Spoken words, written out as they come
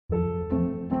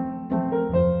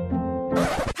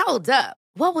Hold up.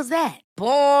 What was that?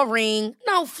 Boring.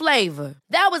 No flavor.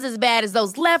 That was as bad as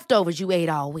those leftovers you ate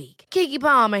all week. Keke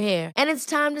Palmer here, and it's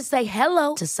time to say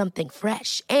hello to something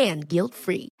fresh and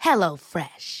guilt-free. Hello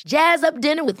Fresh. Jazz up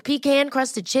dinner with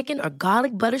pecan-crusted chicken or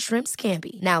garlic butter shrimp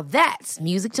scampi. Now that's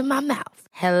music to my mouth.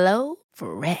 Hello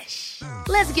Fresh.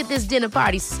 Let's get this dinner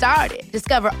party started.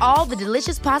 Discover all the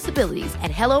delicious possibilities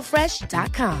at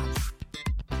hellofresh.com.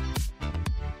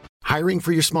 Hiring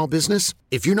for your small business?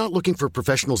 If you're not looking for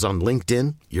professionals on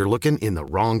LinkedIn, you're looking in the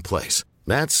wrong place.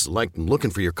 That's like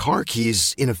looking for your car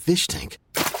keys in a fish tank.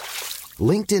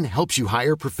 LinkedIn helps you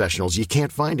hire professionals you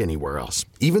can't find anywhere else,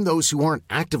 even those who aren't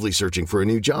actively searching for a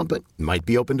new job but might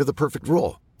be open to the perfect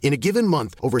role. In a given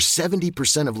month, over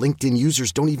 70% of LinkedIn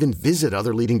users don't even visit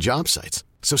other leading job sites.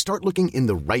 So start looking in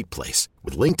the right place.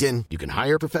 With LinkedIn, you can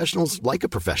hire professionals like a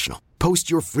professional. Post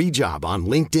your free job on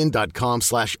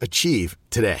linkedin.com/achieve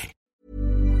today.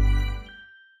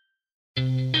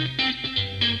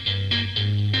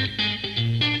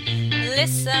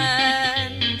 Listen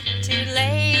to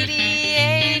Lady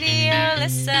AD, oh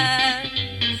listen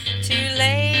to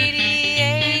Lady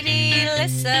AD,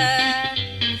 listen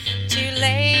to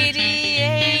Lady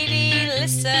AD,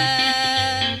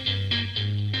 listen.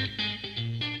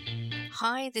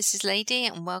 Hi, this is Lady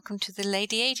and welcome to the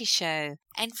Lady AD Show.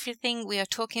 Everything we are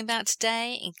talking about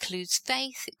today includes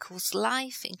faith, it includes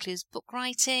life, it includes book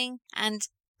writing and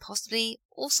possibly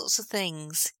all sorts of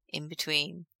things in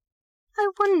between. I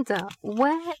wonder,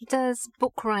 where does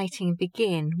book writing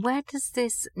begin? Where does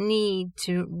this need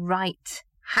to write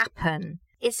happen?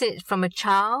 Is it from a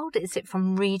child? Is it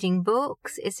from reading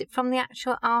books? Is it from the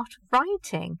actual art of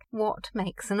writing? What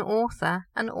makes an author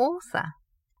an author?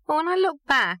 Well, when I look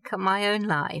back at my own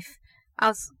life,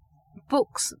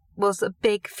 books was a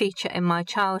big feature in my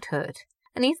childhood.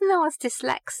 And even though I was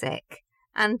dyslexic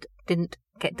and didn't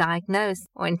get diagnosed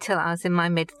until I was in my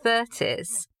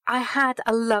mid-30s, I had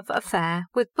a love affair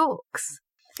with books.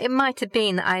 It might have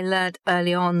been that I learned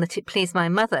early on that it pleased my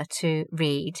mother to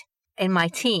read. In my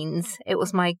teens, it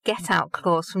was my get-out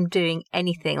clause from doing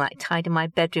anything like tidying my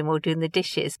bedroom or doing the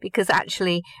dishes, because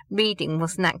actually reading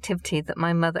was an activity that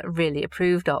my mother really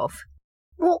approved of.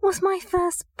 What was my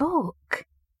first book?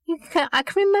 I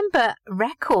can remember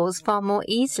records far more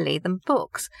easily than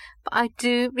books, but I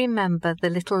do remember the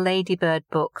Little Ladybird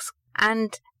books,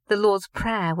 and the Lord's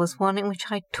Prayer was one in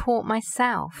which I taught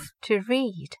myself to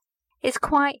read. It's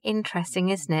quite interesting,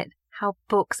 isn't it, how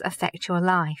books affect your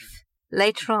life.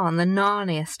 Later on, the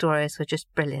Narnia stories were just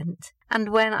brilliant. And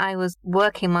when I was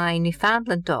working my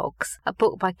Newfoundland dogs, a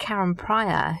book by Karen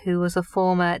Pryor, who was a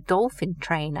former dolphin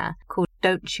trainer, called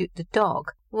Don't Shoot the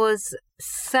Dog, was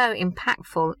so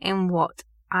impactful in what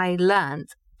I learned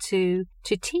to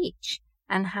teach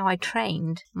and how I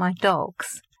trained my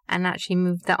dogs, and actually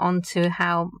moved that on to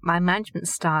how my management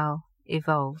style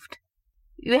evolved.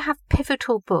 We have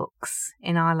pivotal books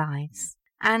in our lives,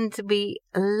 and we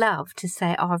love to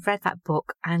say, oh, I've read that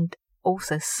book, and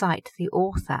also cite the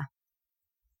author.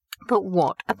 But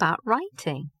what about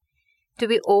writing? Do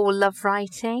we all love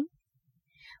writing?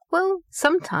 Well,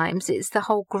 sometimes it's the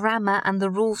whole grammar and the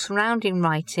rules surrounding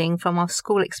writing from our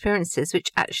school experiences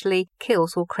which actually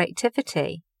kills all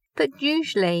creativity. But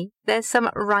usually there's some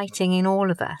writing in all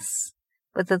of us,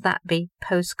 whether that be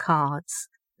postcards,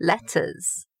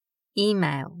 letters,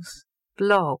 emails,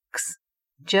 blogs,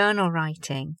 journal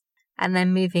writing, and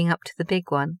then moving up to the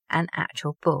big one, an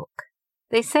actual book.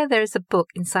 They say there is a book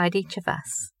inside each of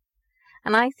us.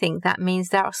 And I think that means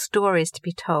there are stories to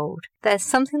be told. There's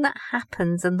something that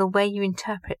happens in the way you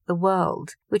interpret the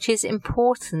world, which is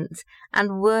important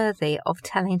and worthy of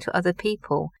telling to other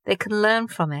people. They can learn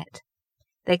from it.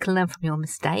 They can learn from your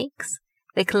mistakes.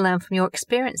 They can learn from your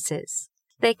experiences.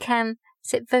 They can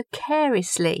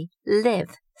vicariously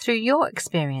live through your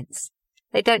experience.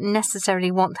 They don't necessarily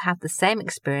want to have the same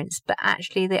experience, but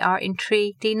actually they are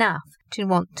intrigued enough to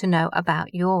want to know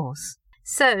about yours.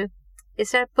 So,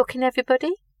 is there a book in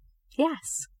everybody?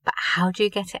 Yes, but how do you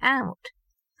get it out?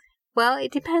 Well,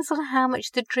 it depends on how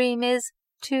much the dream is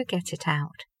to get it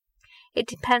out. It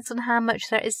depends on how much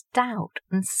there is doubt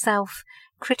and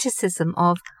self-criticism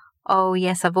of, oh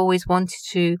yes, I've always wanted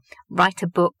to write a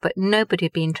book, but nobody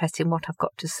would be interested in what I've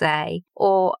got to say.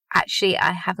 Or actually,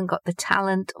 I haven't got the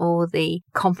talent or the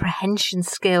comprehension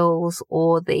skills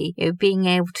or the being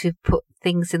able to put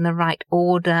things in the right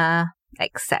order,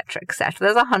 etc., etc.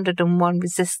 There's 101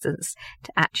 resistance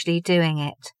to actually doing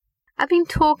it. I've been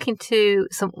talking to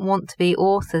some want-to-be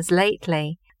authors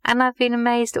lately, and I've been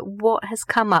amazed at what has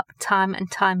come up time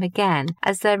and time again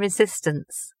as their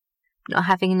resistance. Not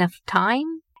having enough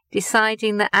time,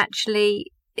 deciding that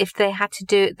actually if they had to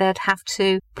do it, they'd have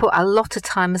to put a lot of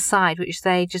time aside, which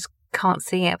they just can't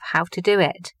see how to do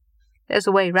it. There's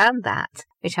a way around that,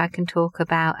 which I can talk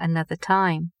about another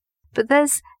time. But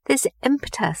there's this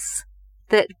impetus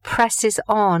that presses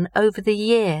on over the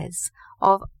years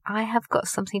of, I have got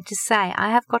something to say. I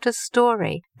have got a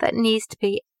story that needs to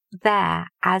be there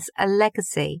as a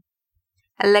legacy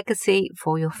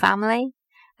for your family,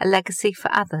 a legacy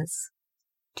for others.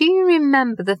 Do you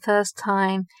remember the first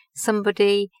time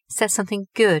somebody said something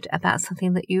good about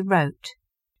something that you wrote?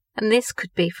 And this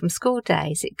could be from school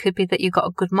days. It could be that you got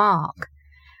a good mark.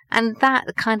 And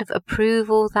that kind of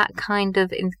approval, that kind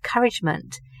of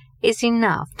encouragement is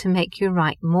enough to make you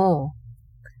write more.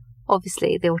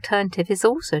 Obviously, the alternative is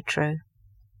also true.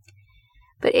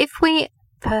 But if we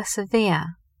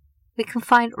persevere, we can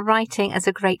find writing as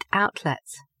a great outlet.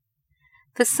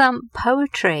 For some,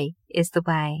 poetry is the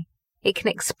way. It can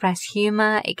express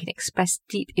humour, it can express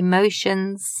deep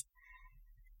emotions.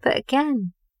 But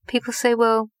again, people say,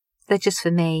 well, they're just for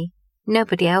me.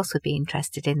 Nobody else would be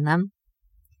interested in them.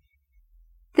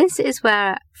 This is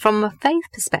where, from a faith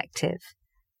perspective,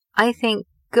 I think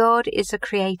God is a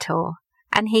creator,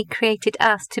 and He created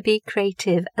us to be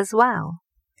creative as well.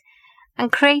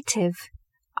 And creative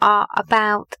are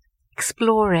about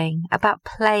exploring, about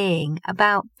playing,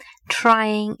 about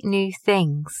trying new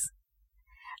things.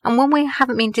 And when we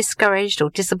haven't been discouraged or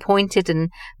disappointed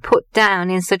and put down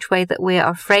in such a way that we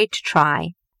are afraid to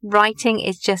try, writing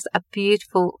is just a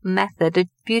beautiful method, a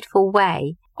beautiful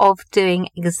way of doing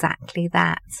exactly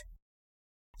that.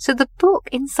 So the book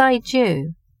inside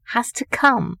you has to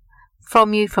come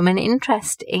from you from an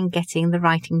interest in getting the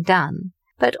writing done,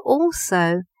 but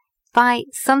also by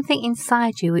something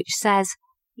inside you which says,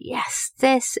 yes,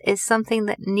 this is something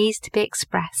that needs to be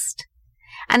expressed.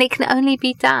 And it can only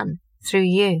be done through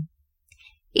you.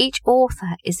 Each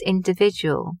author is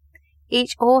individual.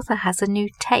 Each author has a new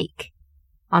take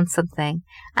on something,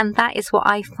 and that is what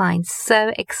I find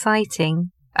so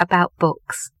exciting about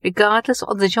books, regardless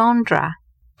of the genre,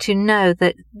 to know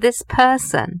that this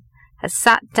person has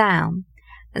sat down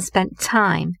and spent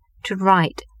time to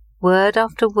write word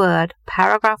after word,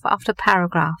 paragraph after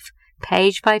paragraph,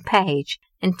 page by page,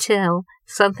 until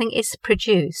something is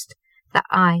produced that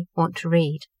I want to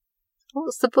read.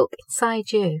 What's the book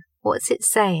inside you? What's it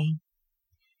saying?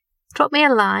 Drop me a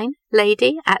line,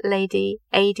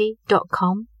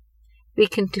 lady@ladyad.com. We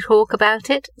can talk about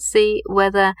it, see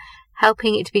whether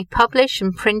helping it to be published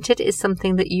and printed is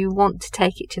something that you want to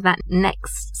take it to that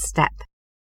next step.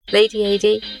 Lady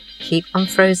AD, keep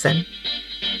unfrozen.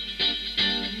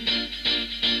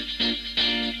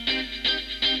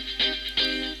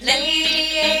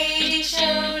 Lady AD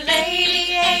Show,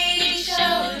 Lady AD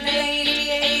Show,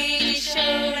 Lady AD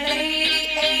Show, Lady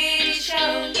AD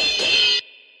Show.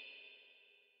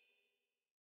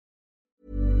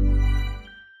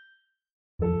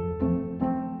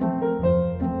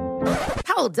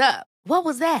 Hold up. What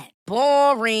was that?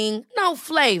 Boring. No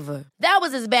flavor. That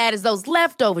was as bad as those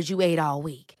leftovers you ate all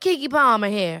week. Keke Palmer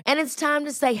here, and it's time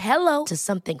to say hello to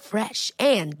something fresh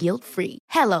and guilt-free.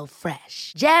 Hello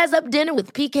Fresh. Jazz up dinner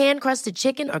with pecan-crusted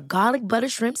chicken or garlic butter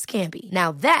shrimp scampi.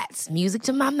 Now that's music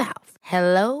to my mouth.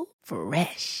 Hello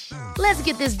Fresh. Let's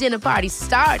get this dinner party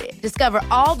started. Discover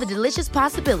all the delicious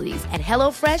possibilities at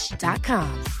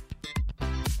hellofresh.com.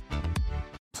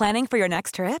 Planning for your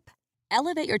next trip?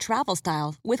 Elevate your travel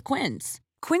style with Quince.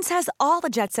 Quince has all the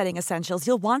jet-setting essentials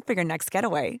you'll want for your next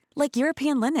getaway, like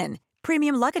European linen,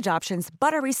 premium luggage options,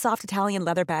 buttery soft Italian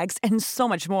leather bags, and so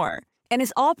much more. And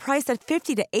is all priced at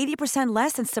 50 to 80%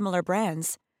 less than similar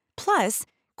brands. Plus,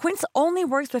 Quince only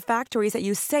works with factories that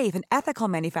use safe and ethical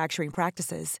manufacturing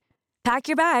practices. Pack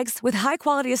your bags with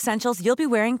high-quality essentials you'll be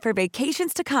wearing for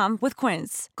vacations to come with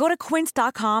Quince. Go to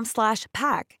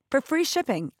quince.com/pack for free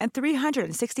shipping and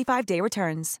 365-day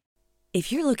returns. If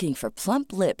you're looking for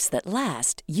plump lips that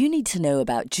last, you need to know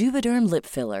about Juvederm lip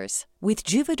fillers. With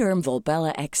Juvederm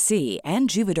Volbella XC and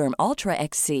Juvederm Ultra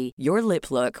XC, your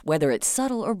lip look, whether it's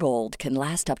subtle or bold, can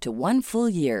last up to 1 full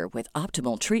year with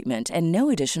optimal treatment and no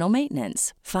additional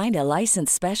maintenance. Find a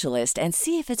licensed specialist and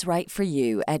see if it's right for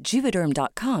you at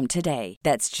Juvederm.com today.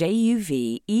 That's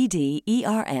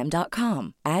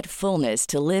JUVEDERM.com. Add fullness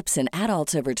to lips in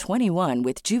adults over 21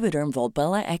 with Juvederm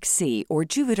Volbella XC or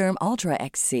Juvederm Ultra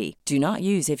XC. Do not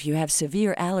use if you have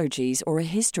severe allergies or a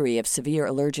history of severe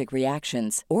allergic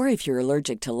reactions, or if you're you're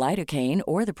allergic to lidocaine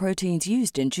or the proteins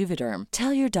used in Juvederm.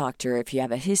 Tell your doctor if you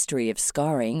have a history of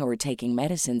scarring or taking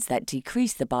medicines that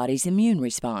decrease the body's immune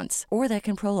response or that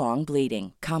can prolong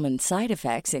bleeding. Common side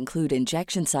effects include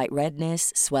injection site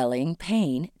redness, swelling,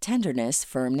 pain, tenderness,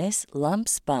 firmness,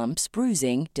 lumps, bumps,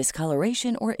 bruising,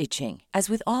 discoloration, or itching. As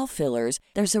with all fillers,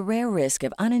 there's a rare risk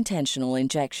of unintentional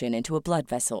injection into a blood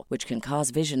vessel, which can cause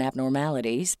vision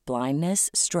abnormalities, blindness,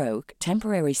 stroke,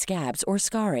 temporary scabs, or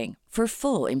scarring. For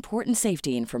full, important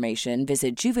safety information,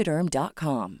 visit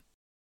Juvederm.com.